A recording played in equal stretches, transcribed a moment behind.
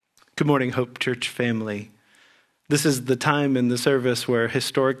Good morning, Hope Church family. This is the time in the service where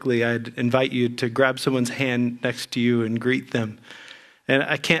historically I'd invite you to grab someone's hand next to you and greet them. And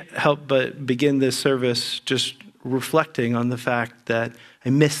I can't help but begin this service just reflecting on the fact that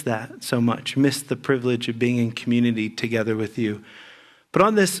I miss that so much, miss the privilege of being in community together with you. But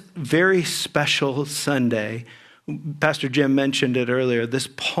on this very special Sunday, Pastor Jim mentioned it earlier, this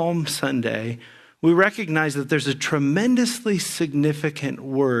Palm Sunday, we recognize that there's a tremendously significant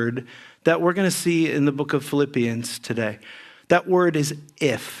word that we're going to see in the book of Philippians today. That word is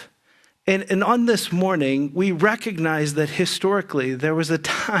if. And on this morning, we recognize that historically there was a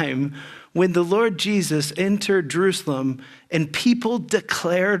time when the Lord Jesus entered Jerusalem and people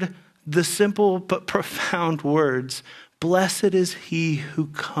declared the simple but profound words, "Blessed is he who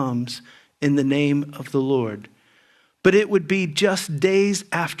comes in the name of the Lord." But it would be just days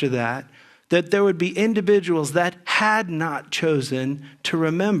after that there would be individuals that had not chosen to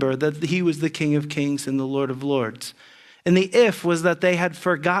remember that he was the King of Kings and the Lord of Lords. And the if was that they had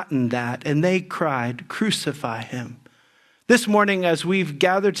forgotten that and they cried, "Crucify him." This morning, as we've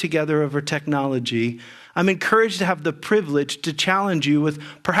gathered together over technology, I'm encouraged to have the privilege to challenge you with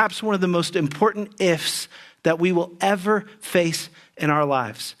perhaps one of the most important ifs that we will ever face in our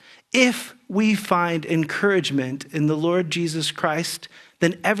lives. If we find encouragement in the Lord Jesus Christ,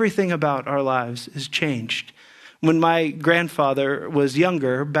 then everything about our lives is changed. When my grandfather was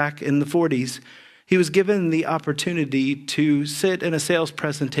younger, back in the 40s, he was given the opportunity to sit in a sales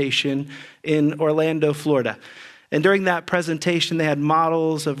presentation in Orlando, Florida. And during that presentation, they had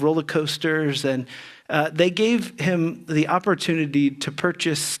models of roller coasters, and they gave him the opportunity to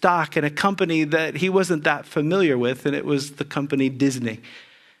purchase stock in a company that he wasn't that familiar with, and it was the company Disney.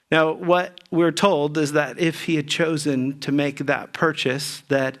 Now, what we're told is that if he had chosen to make that purchase,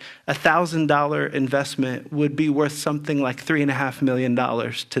 that a $1,000 investment would be worth something like $3.5 million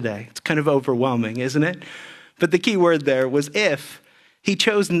today. It's kind of overwhelming, isn't it? But the key word there was if. He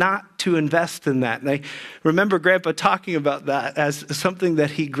chose not to invest in that. And I remember Grandpa talking about that as something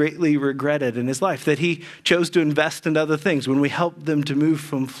that he greatly regretted in his life, that he chose to invest in other things. When we helped them to move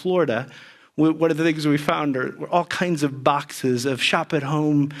from Florida, one of the things we found were all kinds of boxes of shop at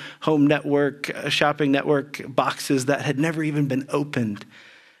home network, shopping network boxes that had never even been opened.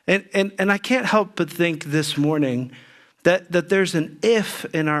 And I can't help but think this morning that there's an if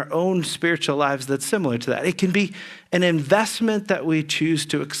in our own spiritual lives that's similar to that. It can be an investment that we choose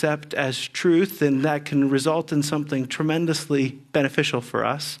to accept as truth, and that can result in something tremendously beneficial for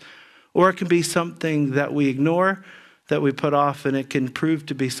us. Or it can be something that we ignore, that we put off, and it can prove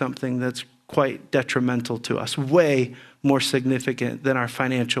to be something that's quite detrimental to us, way more significant than our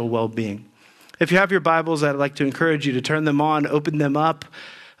financial well-being. If you have your Bibles, I'd like to encourage you to turn them on, open them up.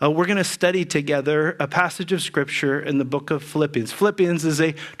 We're going to study together a passage of Scripture in the book of Philippians. Philippians is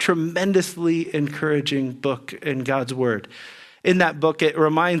a tremendously encouraging book in God's Word. In that book, it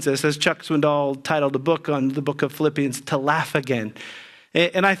reminds us, as Chuck Swindoll titled a book on the book of Philippians, to laugh again.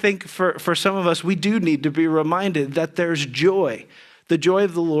 And I think for some of us, we do need to be reminded that there's joy. The joy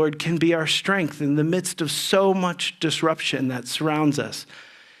of the Lord can be our strength in the midst of so much disruption that surrounds us.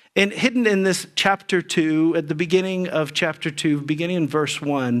 And hidden in this chapter 2, at the beginning of chapter 2, beginning in verse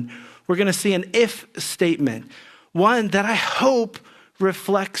 1, we're going to see an if statement, one that I hope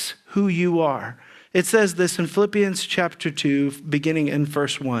reflects who you are. It says this in Philippians chapter 2, beginning in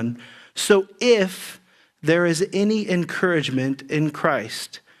verse 1. So if there is any encouragement in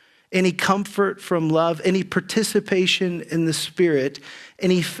Christ, any comfort from love, any participation in the Spirit,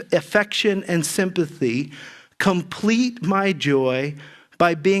 any affection and sympathy, complete my joy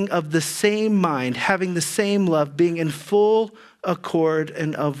by being of the same mind, having the same love, being in full accord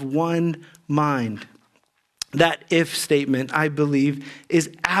and of one mind. That if statement, I believe, is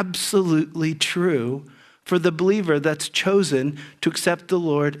absolutely true for the believer that's chosen to accept the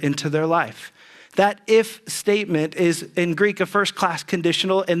Lord into their life. That if statement is in Greek a first-class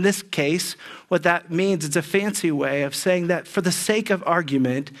conditional. In this case, what that means, it's a fancy way of saying that for the sake of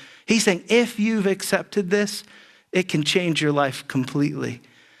argument, he's saying if you've accepted this, it can change your life completely.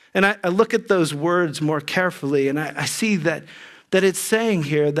 And I look at those words more carefully, and I see that it's saying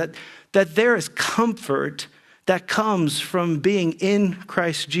here that there is comfort that comes from being in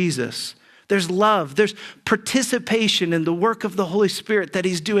Christ Jesus. There's love. There's participation in the work of the Holy Spirit that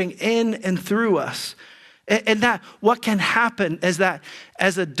he's doing in and through us. And that what can happen is that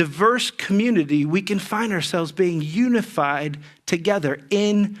as a diverse community, we can find ourselves being unified together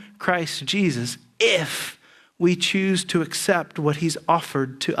in Christ Jesus if we choose to accept what he's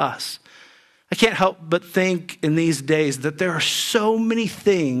offered to us. I can't help but think in these days that there are so many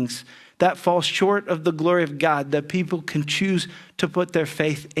things that fall short of the glory of God that people can choose to put their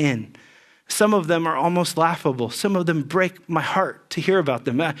faith in. Some of them are almost laughable. Some of them break my heart to hear about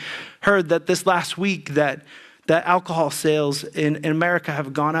them. I heard that this last week that alcohol sales in America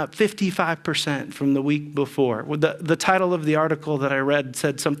have gone up 55% from the week before. The title of the article that I read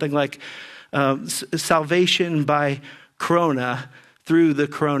said something like, salvation by Corona through the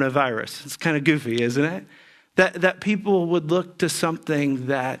coronavirus. It's kind of goofy, isn't it? That people would look to something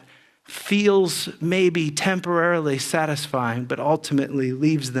that feels maybe temporarily satisfying, but ultimately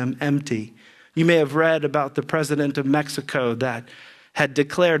leaves them empty. You may have read about the president of Mexico that had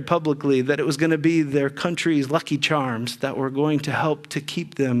declared publicly that it was going to be their country's Lucky Charms that were going to help to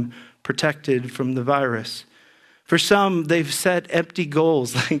keep them protected from the virus. For some, they've set empty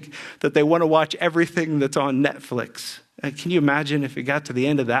goals, like that they want to watch everything that's on Netflix. Can you imagine if it got to the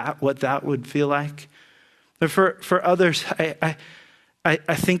end of that, what that would feel like? But for others,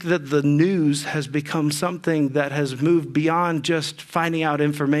 I think that the news has become something that has moved beyond just finding out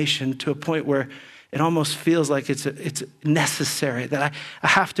information to a point where it almost feels like it's necessary, that I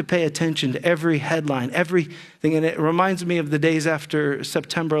have to pay attention to every headline, everything. And it reminds me of the days after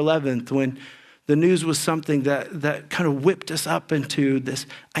September 11th when the news was something that kind of whipped us up into this,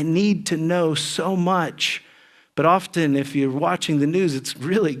 I need to know so much. But often if you're watching the news, it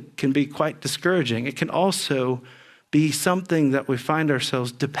really can be quite discouraging. It can also be something that we find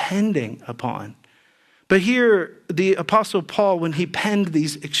ourselves depending upon. But here, the Apostle Paul, when he penned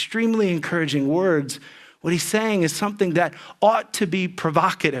these extremely encouraging words, what he's saying is something that ought to be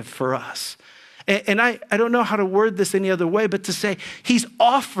provocative for us. And I don't know how to word this any other way, but to say he's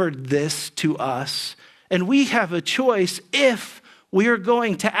offered this to us, and we have a choice if we are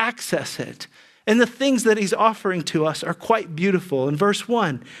going to access it. And the things that he's offering to us are quite beautiful. In verse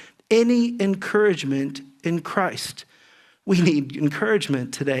 1, any encouragement in Christ. We need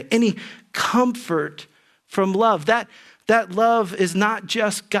encouragement today. Any comfort from love. That love is not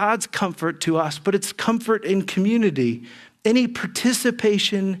just God's comfort to us, but it's comfort in community. Any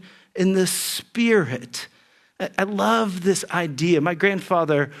participation in the Spirit. I love this idea. My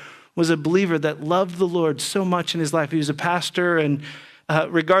grandfather was a believer that loved the Lord so much in his life. He was a pastor, and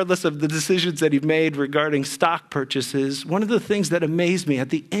regardless of the decisions that he made regarding stock purchases, one of the things that amazed me at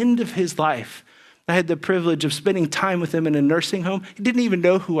the end of his life, I had the privilege of spending time with him in a nursing home. He didn't even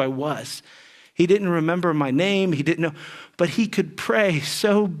know who I was. He didn't remember my name. He didn't know, but he could pray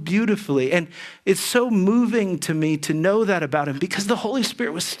so beautifully. And it's so moving to me to know that about him because the Holy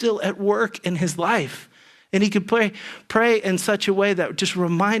Spirit was still at work in his life. And he could pray in such a way that just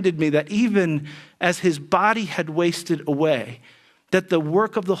reminded me that even as his body had wasted away, that the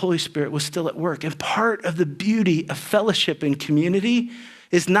work of the Holy Spirit was still at work. And part of the beauty of fellowship and community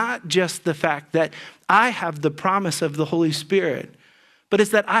is not just the fact that I have the promise of the Holy Spirit, but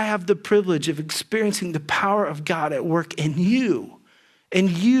it's that I have the privilege of experiencing the power of God at work in you. And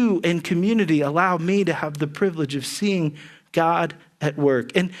you in community allow me to have the privilege of seeing God at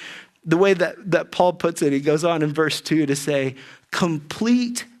work. And the way that Paul puts it, he goes on in verse 2 to say,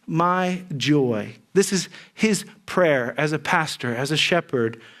 complete my joy. This is his prayer as a pastor, as a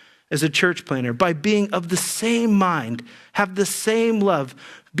shepherd, as a church planner, by being of the same mind, have the same love,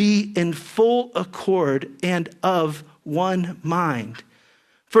 be in full accord and of one mind.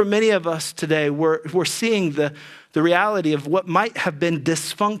 For many of us today, we're seeing the reality of what might have been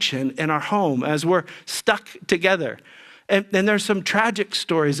dysfunction in our home as we're stuck together. And there's some tragic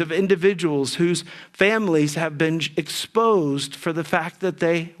stories of individuals whose families have been exposed for the fact that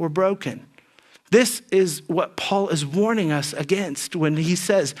they were broken. This is what Paul is warning us against when he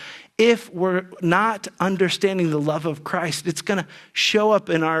says, if we're not understanding the love of Christ, it's going to show up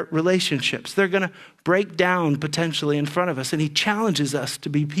in our relationships. They're going to break down potentially in front of us. And he challenges us to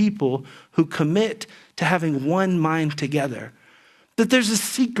be people who commit to having one mind together. That there's a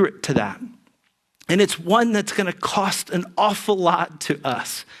secret to that. And it's one that's going to cost an awful lot to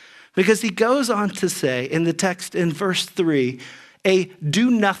us. Because he goes on to say in the text in verse 3, a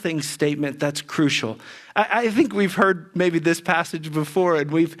do-nothing statement that's crucial. I think we've heard maybe this passage before, and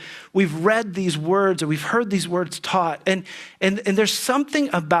we've read these words, or we've heard these words taught, and there's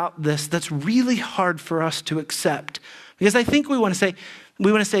something about this that's really hard for us to accept. Because I think we want to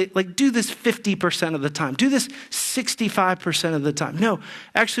say, like, do this 50% of the time. Do this 65% of the time. No,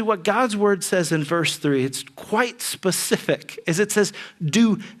 actually what God's word says in verse 3, it's quite specific, is it says,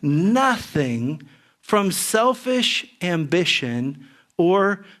 do nothing from selfish ambition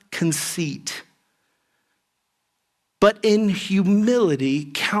or conceit, but in humility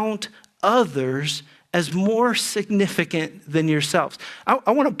count others as more significant than yourselves.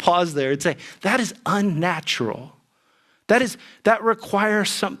 I want to pause there and say, that is unnatural. That requires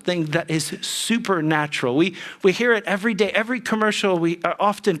something that is supernatural. We hear it every day, every commercial. We are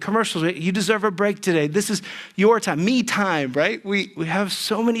often commercials. You deserve a break today. This is your time, me time, right? We have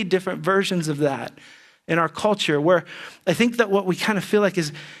so many different versions of that in our culture, where I think that what we kind of feel like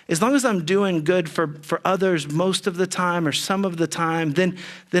is, as long as I'm doing good for others most of the time or some of the time, then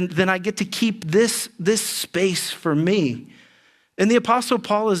I get to keep this space for me. And the Apostle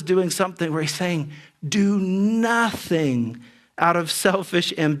Paul is doing something where he's saying, do nothing out of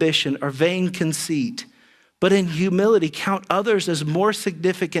selfish ambition or vain conceit, but in humility count others as more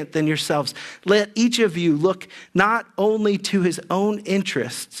significant than yourselves. Let each of you look not only to his own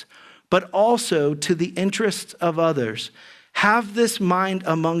interests, but also to the interests of others. Have this mind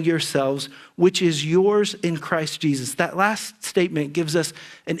among yourselves, which is yours in Christ Jesus. That last statement gives us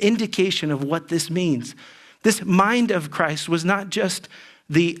an indication of what this means. This mind of Christ was not just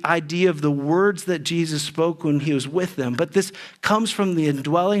the idea of the words that Jesus spoke when he was with them, but this comes from the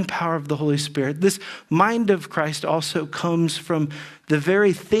indwelling power of the Holy Spirit. This mind of Christ also comes from the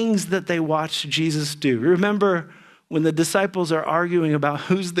very things that they watched Jesus do. Remember when the disciples are arguing about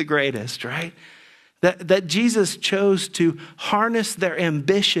who's the greatest, right? That Jesus chose to harness their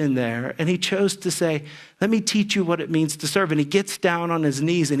ambition there, and he chose to say, let me teach you what it means to serve. And he gets down on his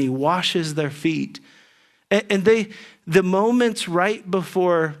knees and he washes their feet. And the moments right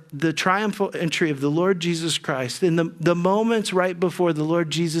before the triumphal entry of the Lord Jesus Christ, and the moments right before the Lord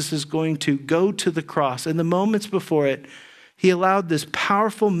Jesus is going to go to the cross, and the moments before it, he allowed this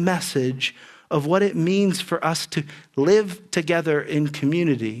powerful message of what it means for us to live together in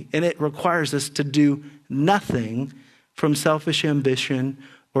community. And it requires us to do nothing from selfish ambition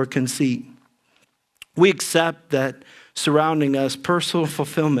or conceit. We accept that surrounding us, personal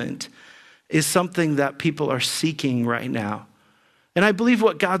fulfillment is something that people are seeking right now. And I believe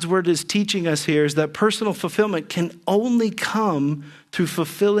what God's word is teaching us here is that personal fulfillment can only come through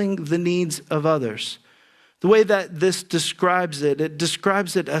fulfilling the needs of others. The way that this describes it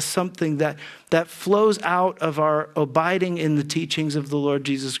describes it as something that flows out of our abiding in the teachings of the Lord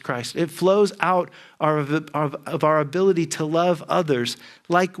Jesus Christ. It flows out of our ability to love others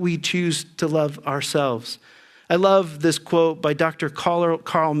like we choose to love ourselves. I love this quote by Dr. Carl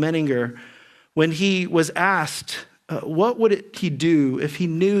Menninger when he was asked, what would he do if he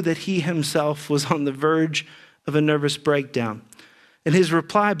knew that he himself was on the verge of a nervous breakdown? And his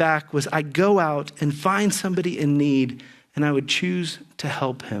reply back was, I'd go out and find somebody in need and I would choose to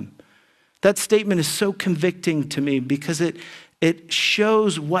help him. That statement is so convicting to me because it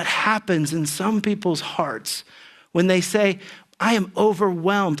shows what happens in some people's hearts when they say, I am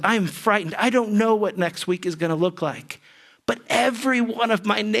overwhelmed, I am frightened, I don't know what next week is going to look like. But every one of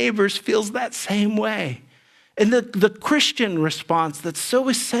my neighbors feels that same way. And the Christian response that's so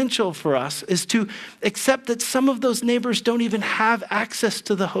essential for us is to accept that some of those neighbors don't even have access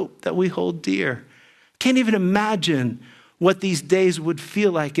to the hope that we hold dear. Can't even imagine what these days would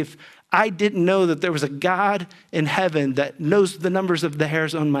feel like if I didn't know that there was a God in heaven that knows the numbers of the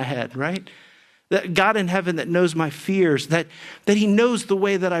hairs on my head, right? That God in heaven that knows my fears, that he knows the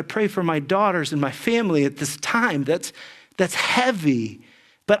way that I pray for my daughters and my family at this time. That's heavy,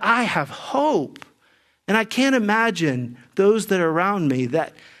 but I have hope. And I can't imagine those that are around me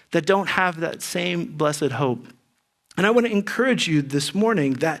that don't have that same blessed hope. And I want to encourage you this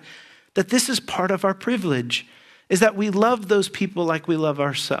morning that this is part of our privilege, is that we love those people like we love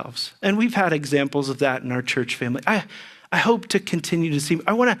ourselves. And we've had examples of that in our church family. I hope to continue to see.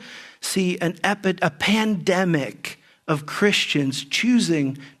 I want to see a pandemic of Christians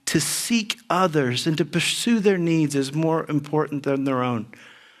choosing to seek others and to pursue their needs as more important than their own.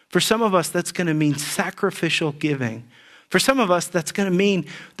 For some of us, that's going to mean sacrificial giving. For some of us, that's going to mean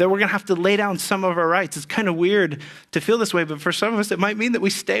that we're going to have to lay down some of our rights. It's kind of weird to feel this way, but for some of us, it might mean that we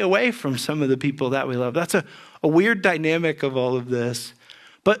stay away from some of the people that we love. That's a weird dynamic of all of this.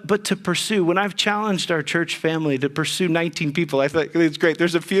 But to pursue, when I've challenged our church family to pursue 19 people, I think it's great.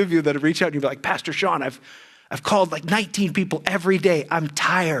 There's a few of you that have reached out and you're like, Pastor Sean, I've called like 19 people every day. I'm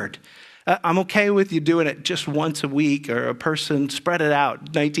tired. I'm okay with you doing it just once a week or a person, spread it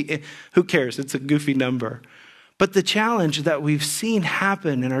out. 19, who cares? It's a goofy number. But the challenge that we've seen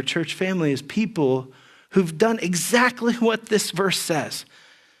happen in our church family is people who've done exactly what this verse says.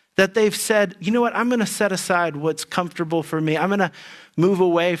 That they've said, you know what, I'm going to set aside what's comfortable for me. I'm going to move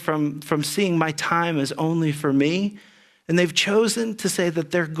away from seeing my time as only for me. And they've chosen to say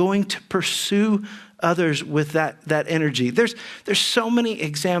that they're going to pursue others with that energy. There's so many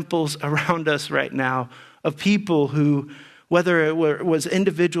examples around us right now of people who, whether it was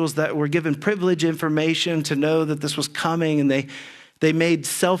individuals that were given privileged information to know that this was coming and They made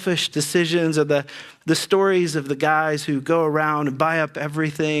selfish decisions, or the stories of the guys who go around and buy up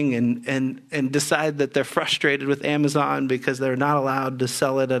everything and decide that they're frustrated with Amazon because they're not allowed to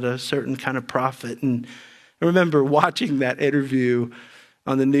sell it at a certain kind of profit. And I remember watching that interview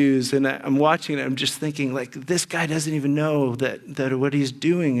on the news, and I'm watching it, I'm just thinking, like, this guy doesn't even know that what he's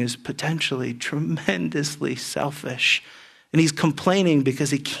doing is potentially tremendously selfish. And he's complaining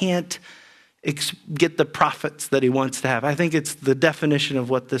because he can't get the profits that he wants to have. I think it's the definition of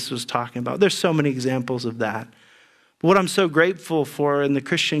what this was talking about. There's so many examples of that. But what I'm so grateful for in the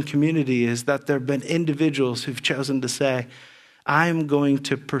Christian community is that there have been individuals who've chosen to say, I'm going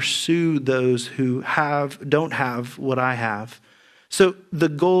to pursue those who don't have what I have. So the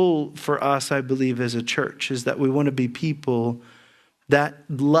goal for us, I believe, as a church is that we want to be people that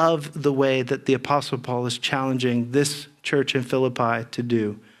love the way that the Apostle Paul is challenging this church in Philippi to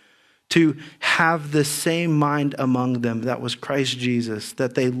do. To have the same mind among them that was Christ Jesus,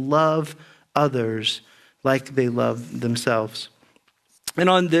 that they love others like they love themselves. And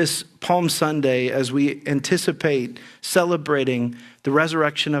on this Palm Sunday, as we anticipate celebrating the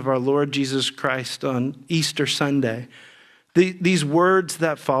resurrection of our Lord Jesus Christ on Easter Sunday, these words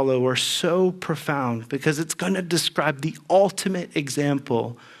that follow are so profound because it's going to describe the ultimate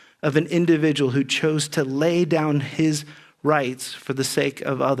example of an individual who chose to lay down his rights for the sake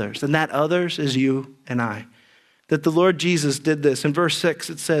of others. And that others is you and I. That the Lord Jesus did this. In verse 6,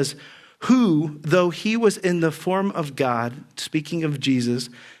 it says, who, though he was in the form of God, speaking of Jesus,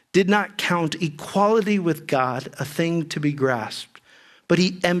 did not count equality with God a thing to be grasped, but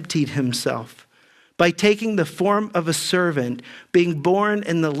he emptied himself by taking the form of a servant, being born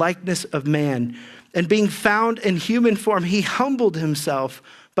in the likeness of man, and being found in human form, he humbled himself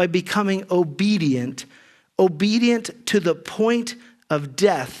by becoming obedient to the point of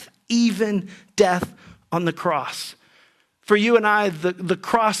death, even death on the cross. For you and I, the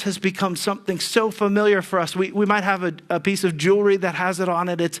cross has become something so familiar for us. We might have a piece of jewelry that has it on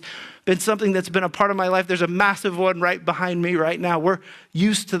it. It's been something that's been a part of my life. There's a massive one right behind me right now. We're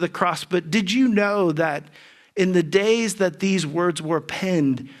used to the cross. But did you know that in the days that these words were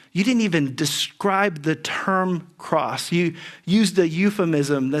penned, you didn't even describe the term cross. You used a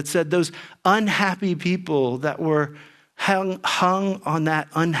euphemism that said those unhappy people that were hung on that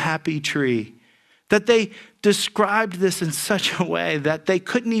unhappy tree, that they described this in such a way that they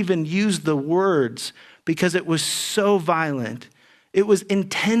couldn't even use the words because it was so violent. It was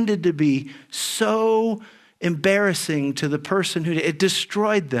intended to be so embarrassing to the person who it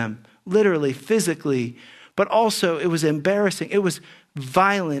destroyed them, literally, physically, but also it was embarrassing. It was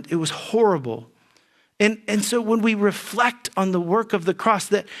violent. It was horrible. And so when we reflect on the work of the cross,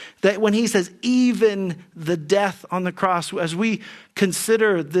 that when he says even the death on the cross, as we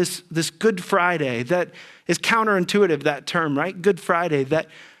consider this Good Friday, that is counterintuitive, that term, right? Good Friday, that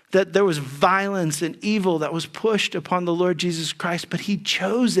there was violence and evil that was pushed upon the Lord Jesus Christ, but he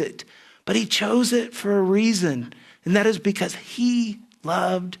chose it. But he chose it for a reason, and that is because he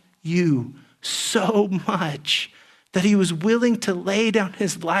loved you so much that he was willing to lay down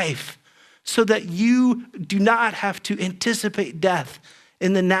his life so that you do not have to anticipate death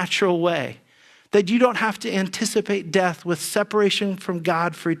in the natural way, that you don't have to anticipate death with separation from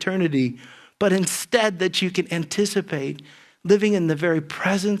God for eternity, but instead that you can anticipate living in the very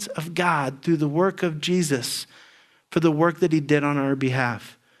presence of God through the work of Jesus for the work that he did on our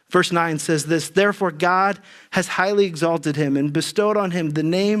behalf. Verse 9 says this, therefore God has highly exalted him and bestowed on him the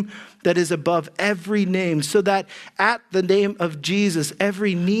name that is above every name, so that at the name of Jesus,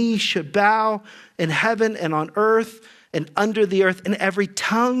 every knee should bow in heaven and on earth and under the earth, and every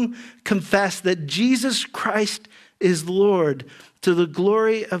tongue confess that Jesus Christ is Lord, to the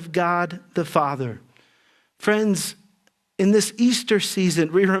glory of God the Father. Friends, in this Easter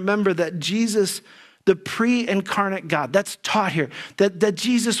season, we remember that Jesus, the pre-incarnate God, that's taught here, that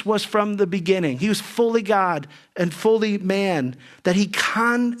Jesus was from the beginning. He was fully God and fully man, that he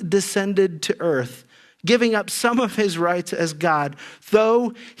condescended to earth, giving up some of his rights as God.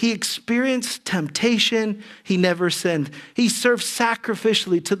 Though he experienced temptation, he never sinned. He served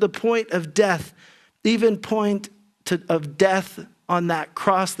sacrificially to the point of death, even of death on that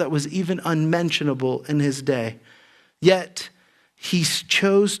cross that was even unmentionable in his day. Yet he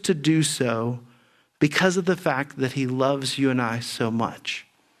chose to do so because of the fact that he loves you and I so much.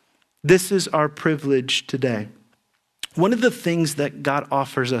 This is our privilege today. One of the things that God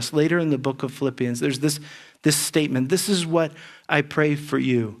offers us later in the book of Philippians, there's this statement, this is what I pray for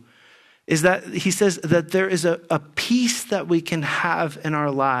you, is that he says that there is a peace that we can have in our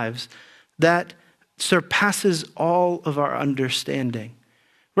lives that surpasses all of our understanding.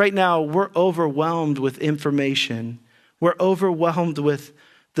 Right now, we're overwhelmed with information. We're overwhelmed with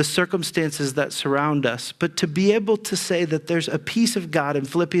the circumstances that surround us. But to be able to say that there's a peace of God in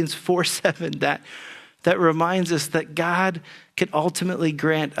Philippians 4:7 that reminds us that God can ultimately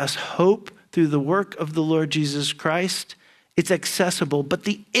grant us hope through the work of the Lord Jesus Christ. It's accessible, but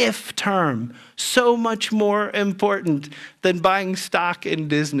the if term, so much more important than buying stock in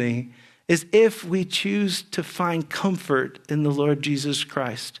Disney, is if we choose to find comfort in the Lord Jesus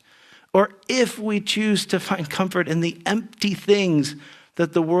Christ, or if we choose to find comfort in the empty things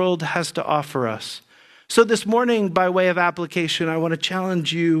that the world has to offer us. So this morning, by way of application, I want to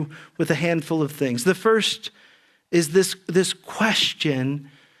challenge you with a handful of things. The first is this question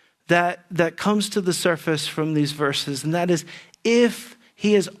that comes to the surface from these verses, and that is, if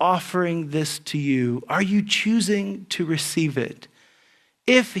he is offering this to you, are you choosing to receive it?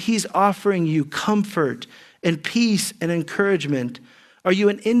 If he's offering you comfort and peace and encouragement, are you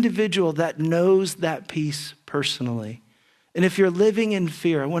an individual that knows that peace personally? And if you're living in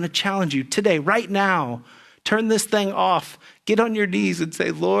fear, I want to challenge you today, right now, turn this thing off, get on your knees and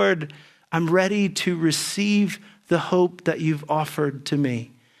say, Lord, I'm ready to receive the hope that you've offered to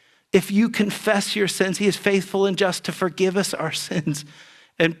me. If you confess your sins, he is faithful and just to forgive us our sins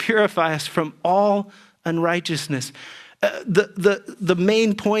and purify us from all unrighteousness. The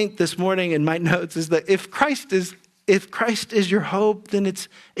main point this morning in my notes is that if Christ is your hope, then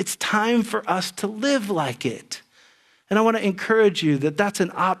it's time for us to live like it. And I want to encourage you that that's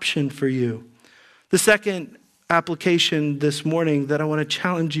an option for you. The second application this morning that I want to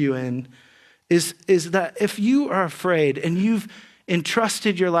challenge you in is that if you are afraid and you've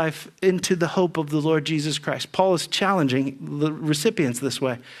entrusted your life into the hope of the Lord Jesus Christ, Paul is challenging the recipients this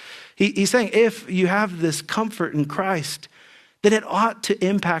way. He's saying if you have this comfort in Christ, then it ought to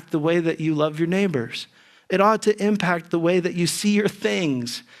impact the way that you love your neighbors. It ought to impact the way that you see your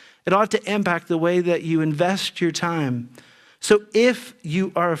things. It ought to impact the way that you invest your time. So if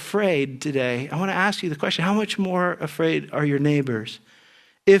you are afraid today, I want to ask you the question, how much more afraid are your neighbors?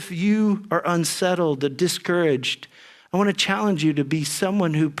 If you are unsettled or discouraged, I want to challenge you to be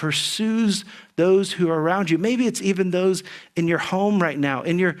someone who pursues those who are around you. Maybe it's even those in your home right now,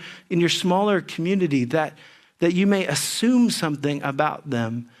 in your smaller community, that you may assume something about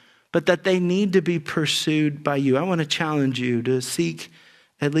them, but that they need to be pursued by you. I want to challenge you to seek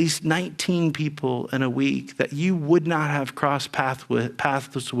at least 19 people in a week that you would not have crossed paths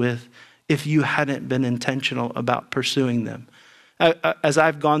with if you hadn't been intentional about pursuing them. As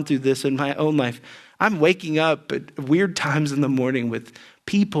I've gone through this in my own life, I'm waking up at weird times in the morning with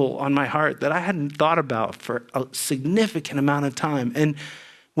people on my heart that I hadn't thought about for a significant amount of time. And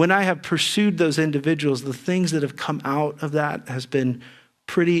when I have pursued those individuals, the things that have come out of that has been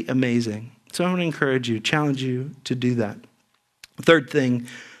pretty amazing. So I want to encourage you, challenge you to do that. Third thing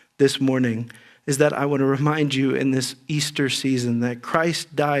this morning is that I want to remind you in this Easter season that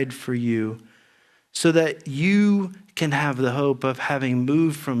Christ died for you so that you can have the hope of having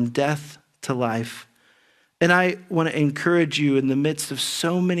moved from death to life. And I want to encourage you in the midst of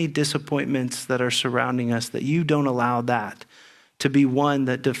so many disappointments that are surrounding us that you don't allow that to be one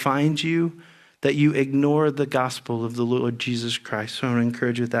that defines you, that you ignore the gospel of the Lord Jesus Christ. So I want to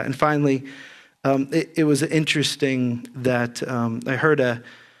encourage you with that. And finally, it was interesting that I heard a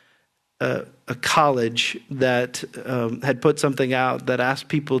college that had put something out that asked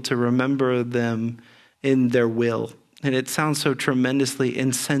people to remember them in their will. And it sounds so tremendously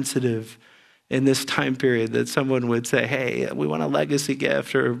insensitive in this time period that someone would say, hey, we want a legacy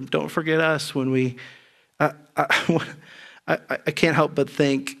gift, or don't forget us when we... I can't help but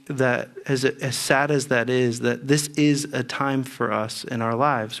think that as sad as that is, that this is a time for us in our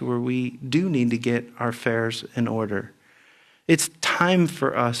lives where we do need to get our affairs in order. It's time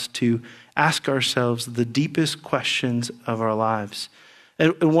for us to ask ourselves the deepest questions of our lives.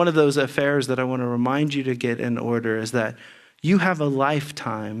 And one of those affairs that I want to remind you to get in order is that you have a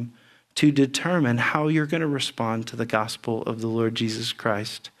lifetime to determine how you're going to respond to the gospel of the Lord Jesus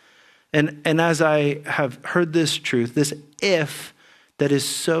Christ. And as I have heard this truth, this if that is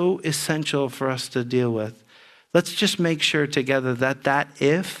so essential for us to deal with, let's just make sure together that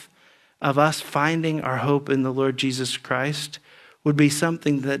if of us finding our hope in the Lord Jesus Christ would be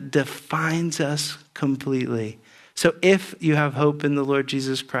something that defines us completely. So if you have hope in the Lord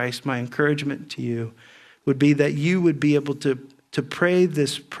Jesus Christ, my encouragement to you would be that you would be able to pray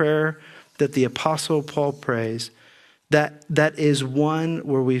this prayer that the Apostle Paul prays, that is one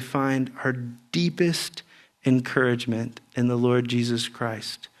where we find our deepest encouragement in the Lord Jesus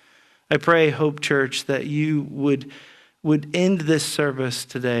Christ. I pray, Hope Church, that you would end this service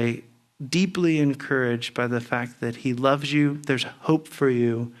today deeply encouraged by the fact that he loves you, there's hope for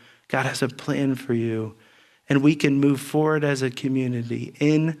you, God has a plan for you, And we can move forward as a community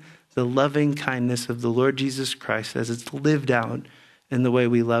in the loving kindness of the Lord Jesus Christ as it's lived out in the way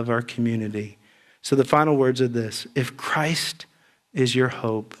we love our community. So the final words are this: if Christ is your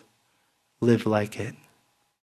hope, live like it.